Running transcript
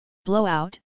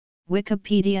Blowout,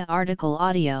 Wikipedia article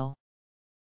audio.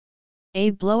 A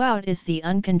blowout is the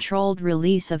uncontrolled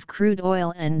release of crude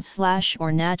oil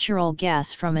and/or natural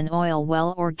gas from an oil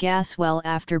well or gas well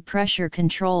after pressure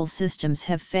control systems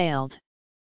have failed.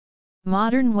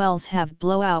 Modern wells have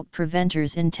blowout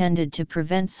preventers intended to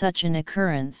prevent such an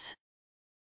occurrence.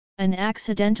 An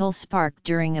accidental spark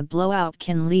during a blowout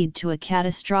can lead to a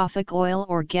catastrophic oil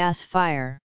or gas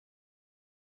fire.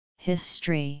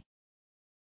 History.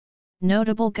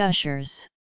 Notable gushers.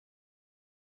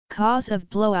 Cause of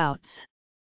blowouts.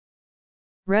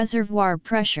 Reservoir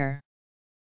pressure.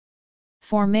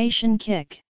 Formation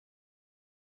kick.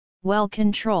 Well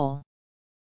control.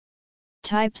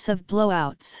 Types of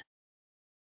blowouts.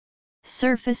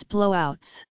 Surface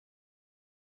blowouts.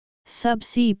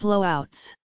 Subsea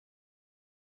blowouts.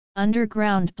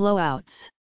 Underground blowouts.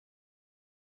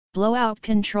 Blowout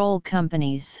control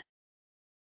companies.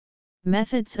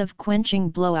 Methods of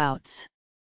quenching blowouts.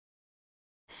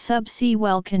 Subsea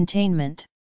well containment.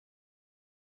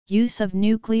 Use of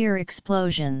nuclear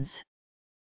explosions.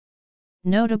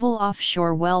 Notable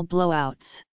offshore well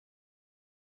blowouts.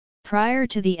 Prior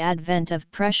to the advent of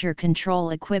pressure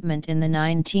control equipment in the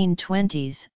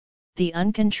 1920s, the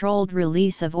uncontrolled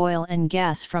release of oil and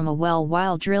gas from a well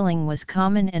while drilling was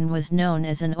common and was known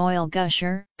as an oil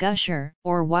gusher,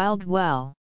 or wild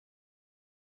well.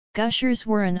 Gushers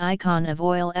were an icon of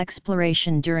oil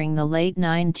exploration during the late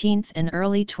 19th and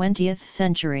early 20th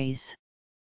centuries.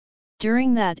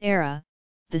 During that era,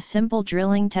 the simple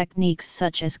drilling techniques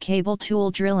such as cable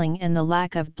tool drilling and the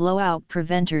lack of blowout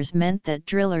preventers meant that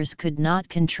drillers could not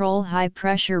control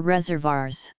high-pressure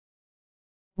reservoirs.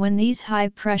 When these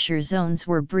high-pressure zones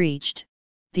were breached,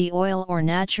 the oil or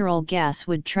natural gas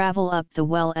would travel up the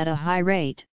well at a high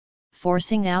rate,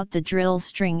 forcing out the drill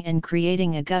string and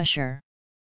creating a gusher.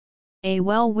 A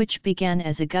well which began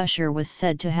as a gusher was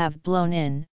said to have blown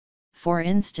in. For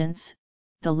instance,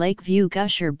 the Lakeview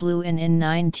gusher blew in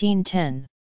 1910.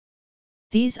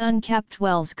 These uncapped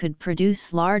wells could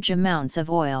produce large amounts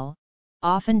of oil,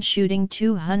 often shooting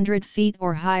 200 feet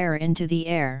or higher into the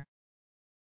air.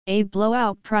 A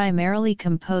blowout primarily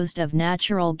composed of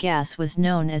natural gas was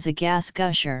known as a gas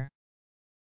gusher.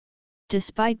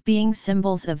 Despite being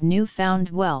symbols of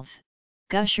newfound wealth,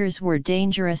 gushers were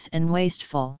dangerous and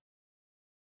wasteful.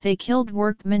 They killed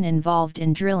workmen involved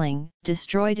in drilling,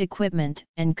 destroyed equipment,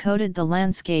 and coated the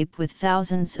landscape with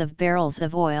thousands of barrels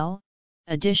of oil.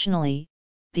 Additionally,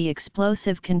 the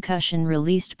explosive concussion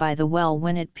released by the well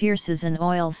when it pierces an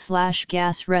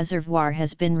oil/gas reservoir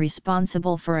has been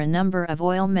responsible for a number of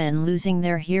oilmen losing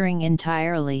their hearing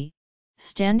entirely.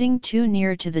 Standing too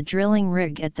near to the drilling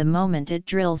rig at the moment it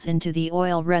drills into the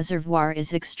oil reservoir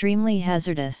is extremely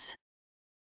hazardous.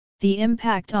 The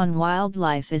impact on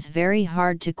wildlife is very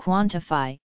hard to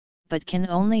quantify, but can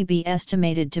only be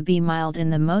estimated to be mild in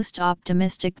the most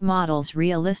optimistic models.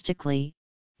 Realistically,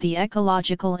 the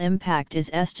ecological impact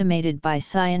is estimated by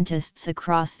scientists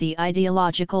across the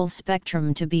ideological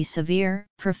spectrum to be severe,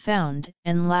 profound,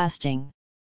 and lasting.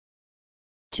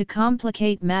 To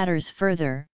complicate matters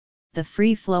further, the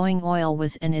free-flowing oil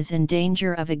was and is in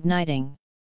danger of igniting.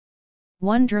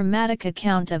 One dramatic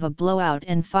account of a blowout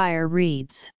and fire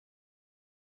reads: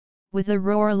 with a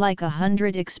roar like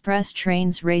 100 express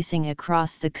trains racing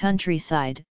across the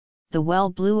countryside, the well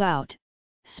blew out,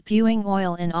 spewing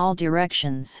oil in all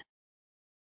directions.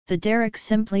 The derrick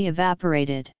simply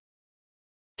evaporated.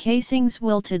 Casings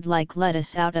wilted like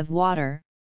lettuce out of water,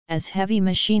 as heavy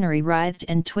machinery writhed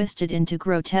and twisted into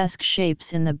grotesque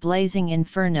shapes in the blazing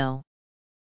inferno.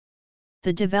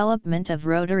 The development of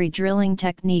rotary drilling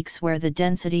techniques where the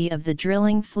density of the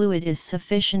drilling fluid is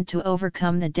sufficient to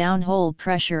overcome the downhole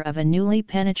pressure of a newly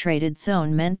penetrated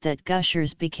zone meant that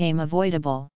gushers became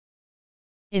avoidable.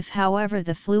 If however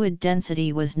the fluid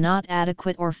density was not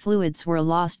adequate or fluids were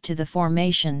lost to the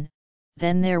formation,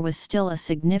 then there was still a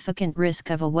significant risk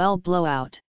of a well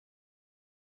blowout.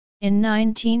 In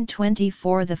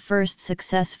 1924 the first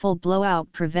successful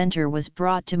blowout preventer was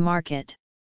brought to market.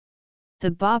 The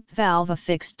BOP valve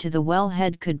affixed to the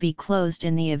wellhead could be closed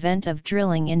in the event of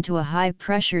drilling into a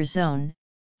high-pressure zone,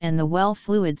 and the well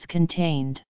fluids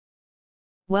contained.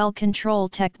 Well control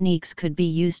techniques could be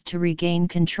used to regain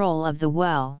control of the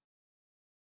well.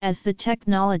 As the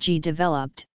technology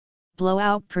developed,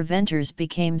 blowout preventers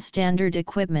became standard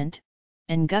equipment,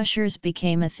 and gushers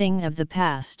became a thing of the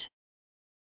past.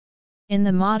 In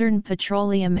the modern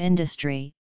petroleum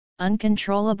industry,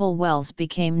 uncontrollable wells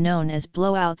became known as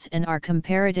blowouts and are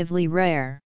comparatively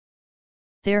rare.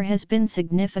 There has been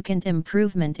significant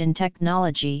improvement in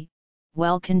technology,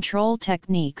 well control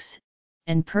techniques,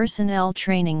 and personnel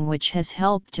training which has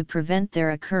helped to prevent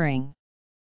their occurring.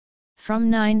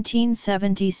 From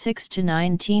 1976 to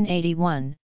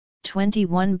 1981,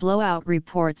 21 blowout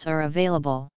reports are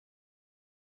available.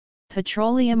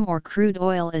 Petroleum or crude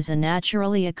oil is a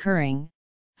naturally occurring,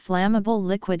 flammable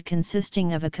liquid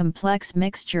consisting of a complex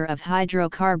mixture of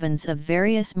hydrocarbons of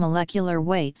various molecular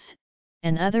weights,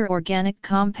 and other organic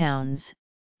compounds,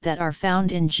 that are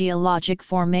found in geologic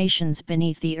formations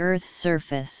beneath the Earth's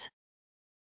surface.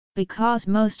 Because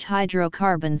most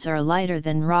hydrocarbons are lighter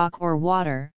than rock or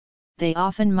water, they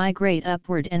often migrate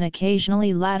upward and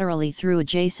occasionally laterally through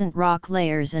adjacent rock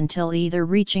layers until either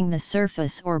reaching the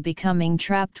surface or becoming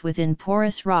trapped within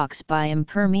porous rocks by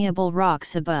impermeable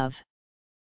rocks above.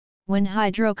 When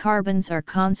hydrocarbons are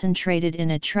concentrated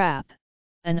in a trap,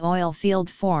 an oil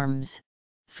field forms,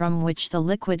 from which the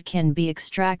liquid can be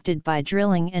extracted by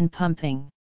drilling and pumping.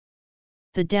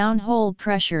 The downhole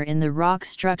pressure in the rock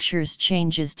structures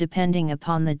changes depending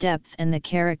upon the depth and the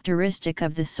characteristic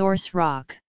of the source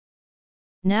rock.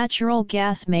 Natural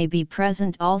gas may be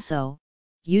present also,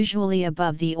 usually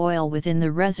above the oil within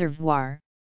the reservoir,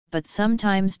 but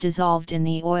sometimes dissolved in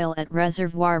the oil at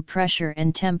reservoir pressure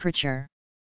and temperature.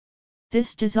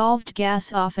 This dissolved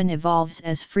gas often evolves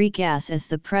as free gas as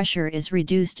the pressure is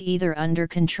reduced either under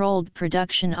controlled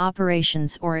production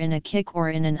operations or in a kick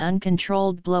or in an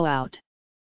uncontrolled blowout.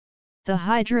 The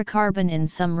hydrocarbon in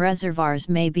some reservoirs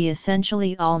may be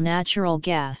essentially all natural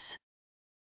gas.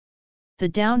 The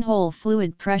downhole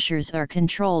fluid pressures are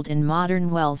controlled in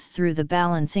modern wells through the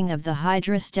balancing of the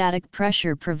hydrostatic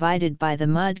pressure provided by the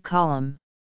mud column.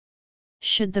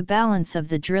 Should the balance of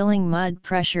the drilling mud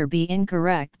pressure be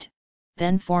incorrect,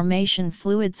 then formation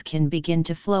fluids can begin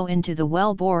to flow into the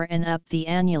wellbore and up the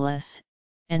annulus,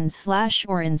 and slash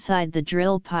or inside the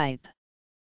drill pipe.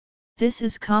 This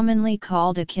is commonly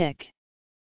called a kick.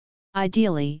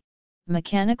 Ideally,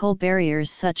 mechanical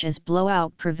barriers such as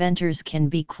blowout preventers can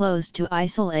be closed to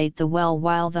isolate the well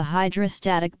while the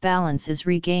hydrostatic balance is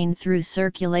regained through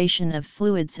circulation of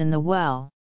fluids in the well.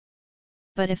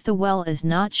 But if the well is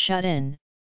not shut in,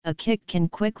 a kick can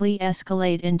quickly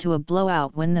escalate into a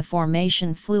blowout when the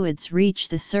formation fluids reach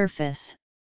the surface,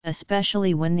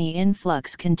 especially when the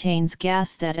influx contains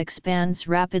gas that expands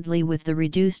rapidly with the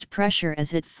reduced pressure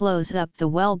as it flows up the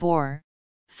wellbore,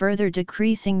 further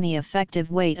decreasing the effective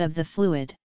weight of the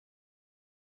fluid.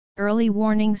 Early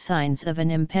warning signs of an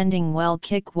impending well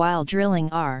kick while drilling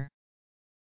are.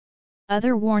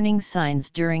 Other warning signs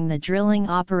during the drilling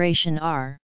operation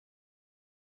are.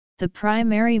 The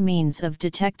primary means of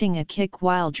detecting a kick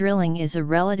while drilling is a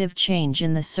relative change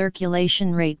in the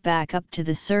circulation rate back up to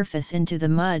the surface into the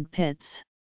mud pits.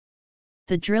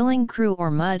 The drilling crew or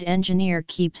mud engineer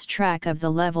keeps track of the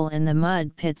level in the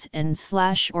mud pits and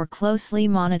slash or closely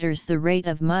monitors the rate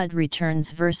of mud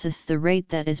returns versus the rate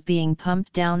that is being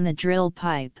pumped down the drill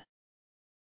pipe.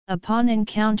 Upon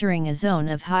encountering a zone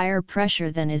of higher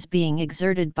pressure than is being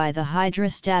exerted by the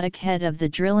hydrostatic head of the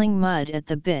drilling mud at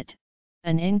the bit,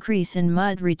 an increase in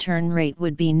mud return rate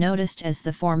would be noticed as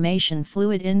the formation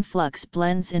fluid influx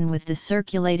blends in with the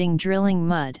circulating drilling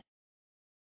mud.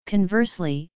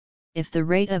 Conversely, if the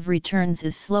rate of returns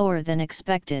is slower than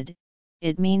expected,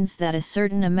 it means that a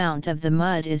certain amount of the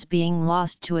mud is being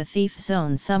lost to a thief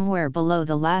zone somewhere below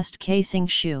the last casing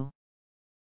shoe.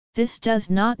 This does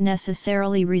not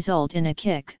necessarily result in a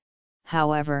kick,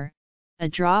 however. A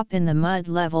drop in the mud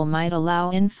level might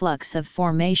allow influx of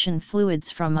formation fluids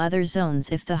from other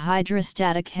zones if the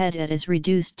hydrostatic head is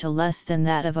reduced to less than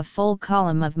that of a full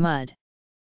column of mud.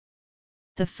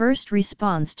 The first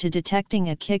response to detecting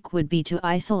a kick would be to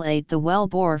isolate the well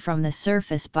bore from the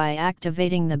surface by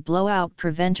activating the blowout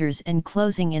preventers and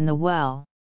closing in the well.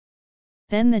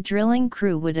 Then the drilling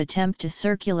crew would attempt to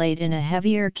circulate in a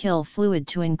heavier kill fluid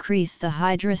to increase the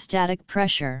hydrostatic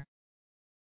pressure.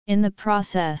 In the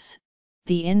process,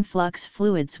 the influx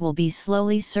fluids will be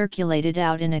slowly circulated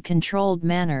out in a controlled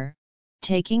manner,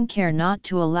 taking care not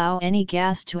to allow any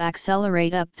gas to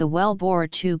accelerate up the wellbore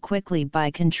too quickly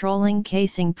by controlling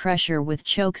casing pressure with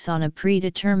chokes on a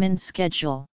predetermined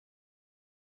schedule.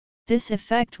 This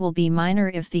effect will be minor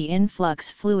if the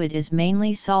influx fluid is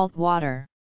mainly salt water.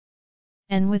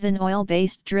 And with an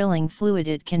oil-based drilling fluid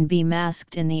it can be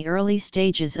masked in the early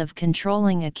stages of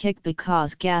controlling a kick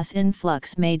because gas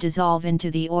influx may dissolve into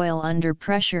the oil under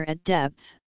pressure at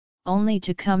depth, only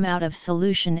to come out of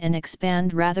solution and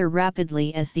expand rather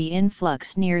rapidly as the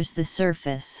influx nears the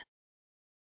surface.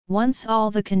 Once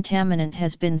all the contaminant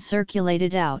has been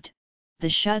circulated out, the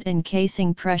shut-in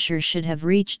casing pressure should have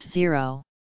reached zero.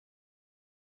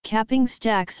 Capping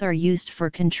stacks are used for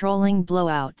controlling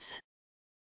blowouts.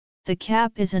 The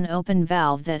cap is an open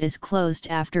valve that is closed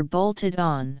after bolted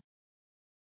on.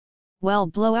 Well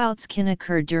blowouts can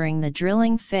occur during the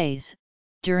drilling phase,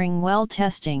 during well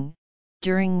testing,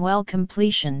 during well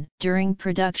completion, during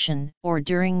production, or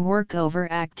during workover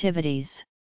activities.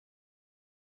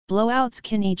 Blowouts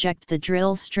can eject the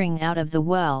drill string out of the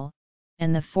well,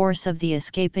 and the force of the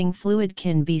escaping fluid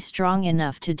can be strong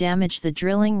enough to damage the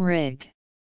drilling rig.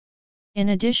 In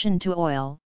addition to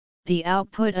oil, the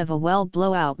output of a well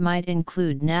blowout might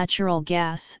include natural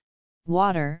gas,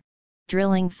 water,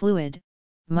 drilling fluid,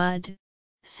 mud,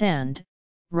 sand,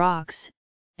 rocks,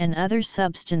 and other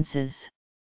substances.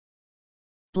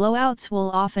 Blowouts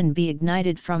will often be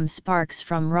ignited from sparks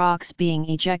from rocks being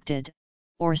ejected,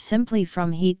 or simply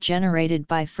from heat generated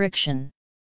by friction.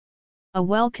 A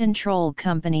well control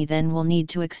company then will need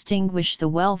to extinguish the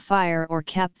well fire or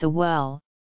cap the well,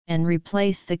 and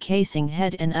replace the casing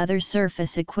head and other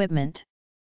surface equipment.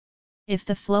 If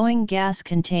the flowing gas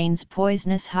contains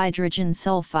poisonous hydrogen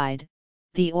sulfide,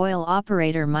 the oil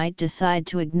operator might decide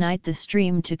to ignite the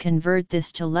stream to convert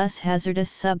this to less hazardous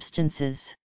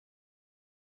substances.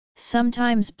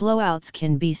 Sometimes blowouts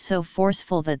can be so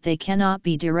forceful that they cannot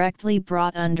be directly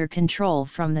brought under control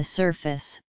from the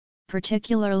surface,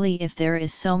 particularly if there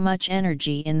is so much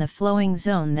energy in the flowing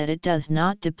zone that it does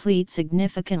not deplete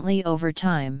significantly over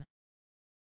time.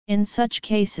 In such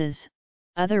cases,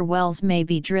 other wells may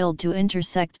be drilled to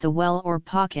intersect the well or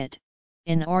pocket,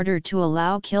 in order to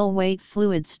allow kill-weight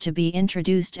fluids to be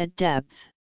introduced at depth.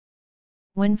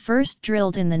 When first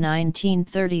drilled in the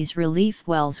 1930s, relief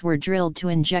wells were drilled to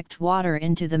inject water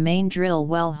into the main drill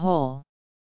well hole.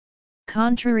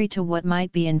 Contrary to what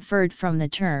might be inferred from the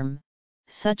term,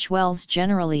 such wells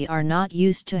generally are not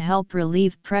used to help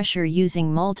relieve pressure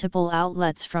using multiple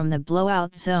outlets from the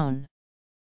blowout zone.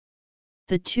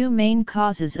 The two main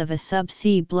causes of a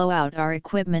subsea blowout are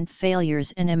equipment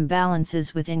failures and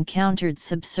imbalances with encountered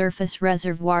subsurface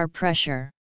reservoir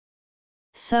pressure.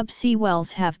 Subsea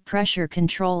wells have pressure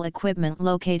control equipment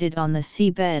located on the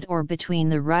seabed or between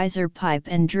the riser pipe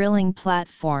and drilling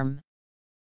platform.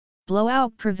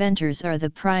 Blowout preventers are the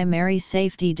primary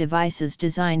safety devices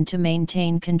designed to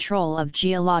maintain control of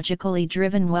geologically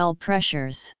driven well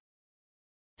pressures.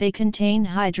 They contain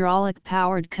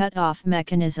hydraulic-powered cut-off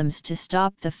mechanisms to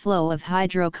stop the flow of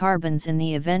hydrocarbons in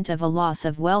the event of a loss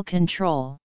of well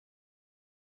control.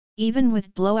 Even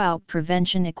with blowout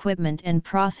prevention equipment and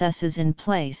processes in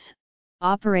place,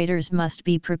 operators must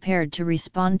be prepared to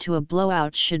respond to a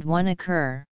blowout should one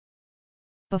occur.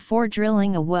 Before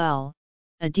drilling a well,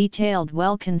 a detailed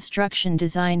well construction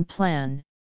design plan,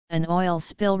 an oil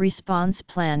spill response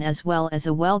plan as well as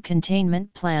a well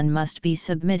containment plan must be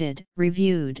submitted,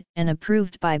 reviewed, and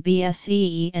approved by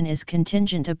BSEE and is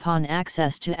contingent upon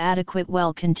access to adequate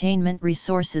well containment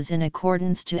resources in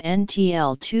accordance to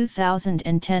NTL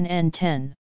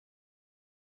 2010-N10.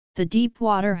 The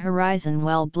Deepwater Horizon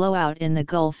well blowout in the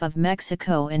Gulf of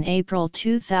Mexico in April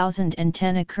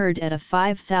 2010 occurred at a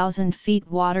 5,000 feet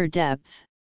water depth.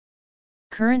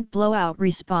 Current blowout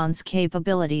response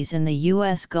capabilities in the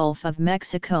U.S. Gulf of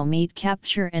Mexico meet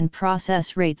capture and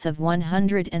process rates of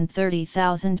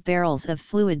 130,000 barrels of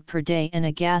fluid per day and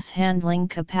a gas handling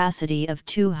capacity of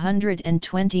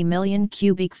 220 million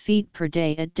cubic feet per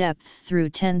day at depths through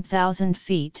 10,000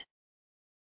 feet.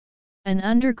 An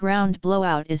underground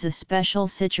blowout is a special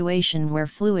situation where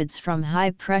fluids from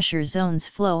high-pressure zones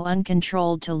flow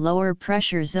uncontrolled to lower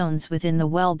pressure zones within the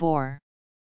wellbore.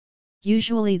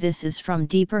 Usually this is from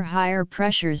deeper higher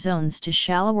pressure zones to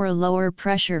shallower lower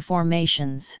pressure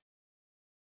formations.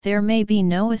 There may be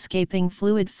no escaping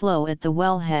fluid flow at the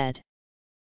wellhead.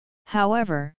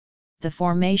 However, the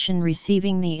formation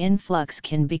receiving the influx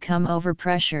can become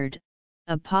overpressured,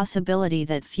 a possibility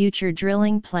that future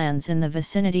drilling plans in the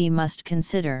vicinity must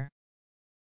consider.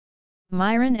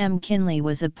 Myron M. Kinley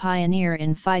was a pioneer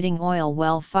in fighting oil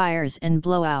well fires and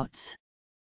blowouts.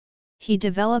 He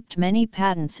developed many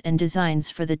patents and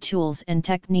designs for the tools and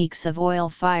techniques of oil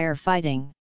fire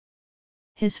fighting.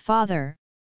 His father,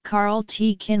 Carl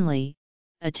T. Kinley,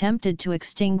 attempted to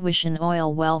extinguish an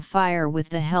oil well fire with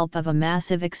the help of a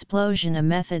massive explosion, a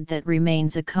method that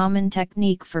remains a common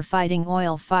technique for fighting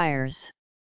oil fires.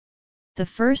 The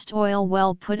first oil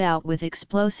well put out with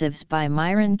explosives by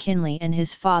Myron Kinley and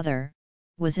his father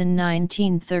was in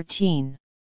 1913.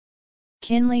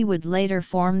 Kinley would later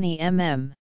form the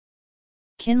M.M.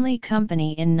 Kinley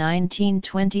Company in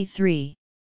 1923.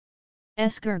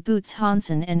 Esker Boots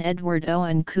Hansen and Edward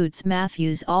Owen Coots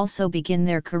Matthews also begin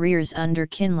their careers under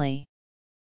Kinley.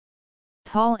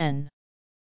 Paul N.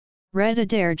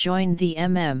 Red-Adair joined the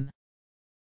M.M.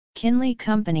 Kinley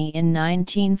Company in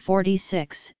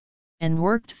 1946, and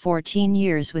worked 14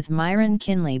 years with Myron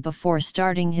Kinley before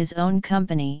starting his own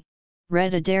company,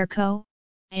 Red-Adair Co.,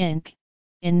 Inc.,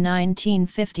 in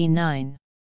 1959.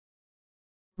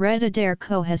 Red Adair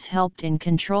Co. has helped in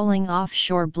controlling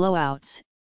offshore blowouts,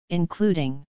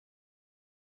 including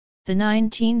the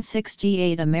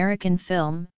 1968 American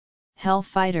film, Hell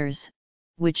Fighters,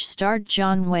 which starred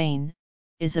John Wayne,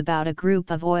 is about a group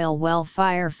of oil well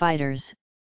firefighters,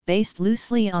 based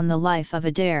loosely on the life of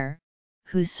Adair,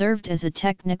 who served as a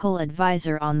technical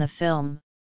advisor on the film,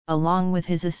 along with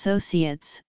his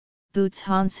associates, Boots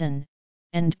Hansen,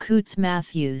 and Coots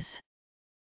Matthews.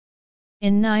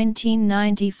 In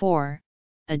 1994,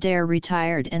 Adair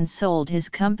retired and sold his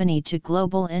company to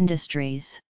Global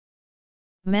Industries.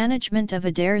 Management of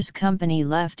Adair's company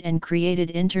left and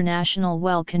created International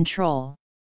Well Control.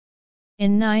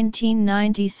 In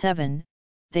 1997,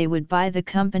 they would buy the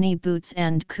company Boots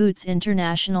and Coots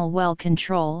International Well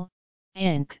Control,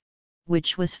 Inc.,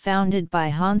 which was founded by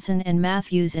Hansen and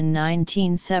Matthews in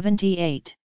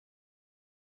 1978.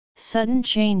 Sudden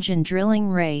change in drilling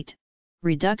rate,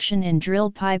 reduction in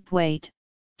drill pipe weight,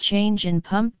 change in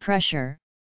pump pressure,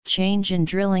 change in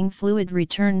drilling fluid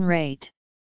return rate.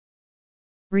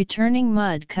 Returning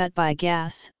mud cut by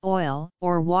gas, oil,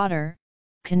 or water,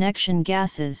 connection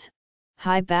gases,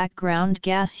 high background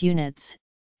gas units,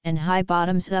 and high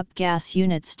bottoms-up gas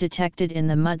units detected in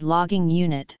the mud logging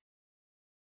unit.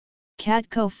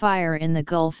 Catco fire in the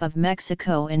Gulf of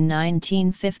Mexico in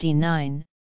 1959,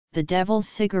 the Devil's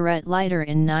Cigarette lighter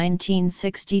in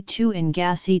 1962 in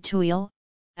Gassi Touil,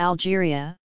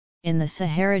 Algeria, in the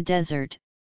Sahara Desert,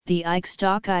 the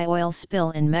Ixtoc oil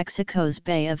spill in Mexico's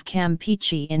Bay of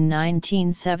Campeche in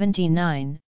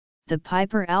 1979, the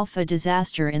Piper Alpha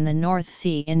disaster in the North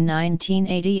Sea in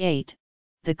 1988,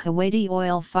 the Kuwaiti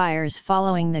oil fires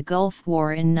following the Gulf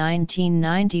War in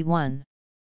 1991.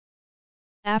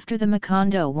 After the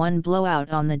Macondo 1 blowout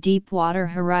on the Deepwater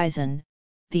Horizon,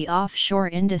 the offshore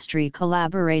industry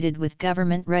collaborated with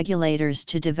government regulators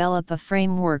to develop a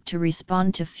framework to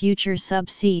respond to future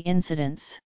subsea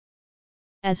incidents.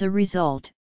 As a result,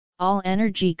 all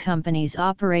energy companies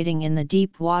operating in the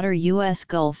deepwater U.S.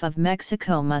 Gulf of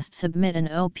Mexico must submit an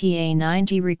OPA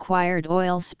 90 required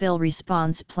oil spill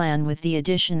response plan with the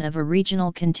addition of a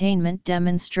regional containment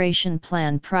demonstration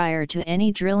plan prior to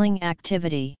any drilling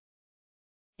activity.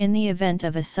 In the event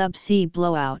of a subsea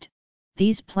blowout,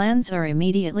 these plans are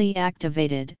immediately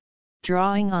activated,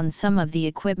 drawing on some of the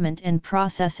equipment and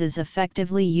processes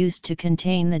effectively used to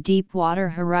contain the Deepwater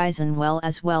Horizon well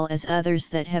as others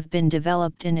that have been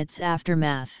developed in its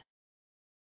aftermath.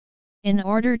 In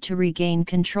order to regain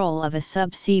control of a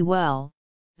subsea well,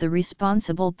 the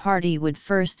responsible party would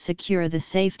first secure the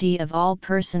safety of all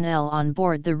personnel on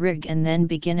board the rig and then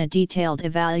begin a detailed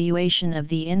evaluation of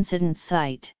the incident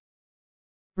site.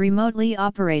 Remotely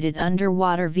operated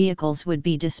underwater vehicles would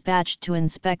be dispatched to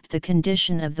inspect the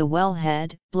condition of the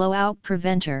wellhead, blowout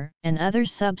preventer, and other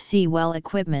subsea well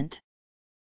equipment.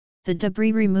 The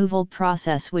debris removal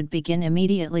process would begin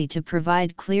immediately to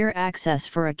provide clear access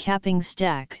for a capping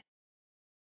stack.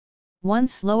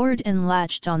 Once lowered and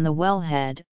latched on the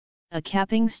wellhead, a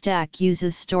capping stack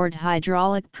uses stored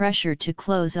hydraulic pressure to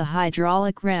close a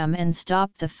hydraulic ram and stop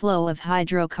the flow of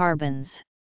hydrocarbons.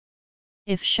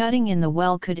 If shutting in the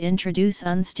well could introduce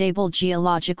unstable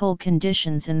geological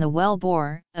conditions in the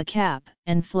wellbore, a cap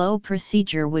and flow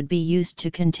procedure would be used to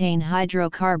contain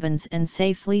hydrocarbons and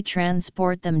safely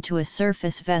transport them to a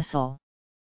surface vessel.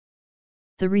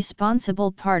 The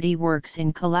responsible party works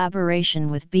in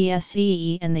collaboration with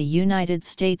BSEE and the United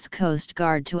States Coast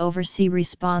Guard to oversee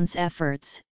response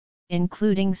efforts,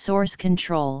 including source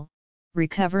control,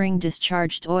 recovering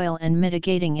discharged oil and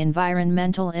mitigating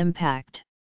environmental impact.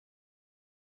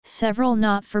 Several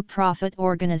not-for-profit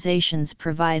organizations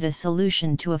provide a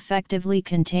solution to effectively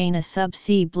contain a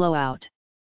subsea blowout.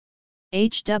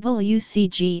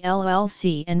 HWCG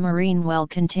LLC and Marine Well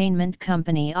Containment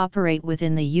Company operate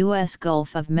within the U.S.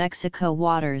 Gulf of Mexico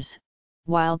waters,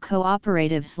 while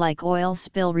cooperatives like Oil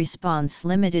Spill Response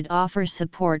Limited offer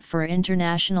support for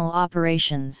international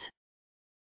operations.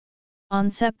 On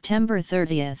September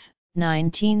 30,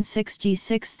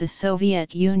 1966, the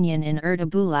Soviet Union in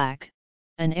Erdebulak,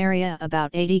 an area about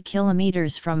 80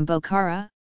 kilometers from Bokhara,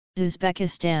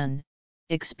 Uzbekistan,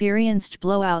 experienced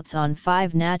blowouts on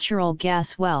 5 natural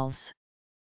gas wells.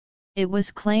 It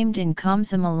was claimed in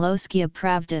Komsomolskaya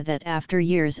Pravda that after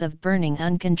years of burning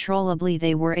uncontrollably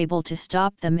they were able to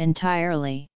stop them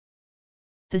entirely.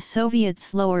 The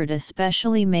Soviets lowered a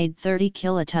specially made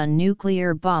 30-kiloton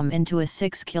nuclear bomb into a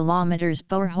 6 km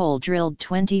borehole drilled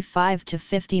 25 to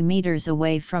 50 meters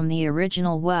away from the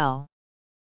original well.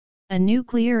 A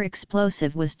nuclear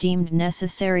explosive was deemed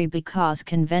necessary because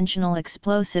conventional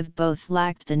explosive both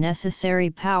lacked the necessary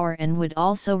power and would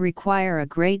also require a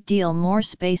great deal more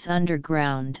space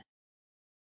underground.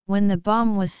 When the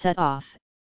bomb was set off,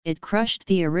 it crushed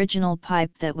the original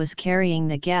pipe that was carrying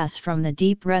the gas from the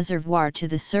deep reservoir to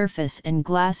the surface and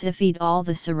glassified all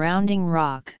the surrounding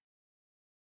rock.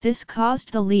 This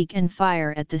caused the leak and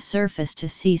fire at the surface to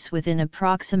cease within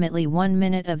approximately 1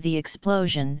 minute of the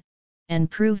explosion, and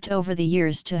proved over the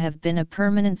years to have been a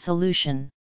permanent solution.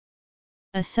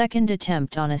 A second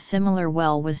attempt on a similar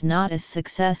well was not as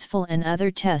successful, and other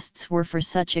tests were for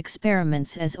such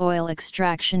experiments as oil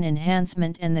extraction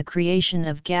enhancement and the creation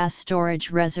of gas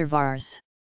storage reservoirs.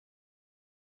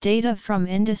 Data from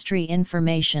industry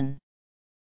information.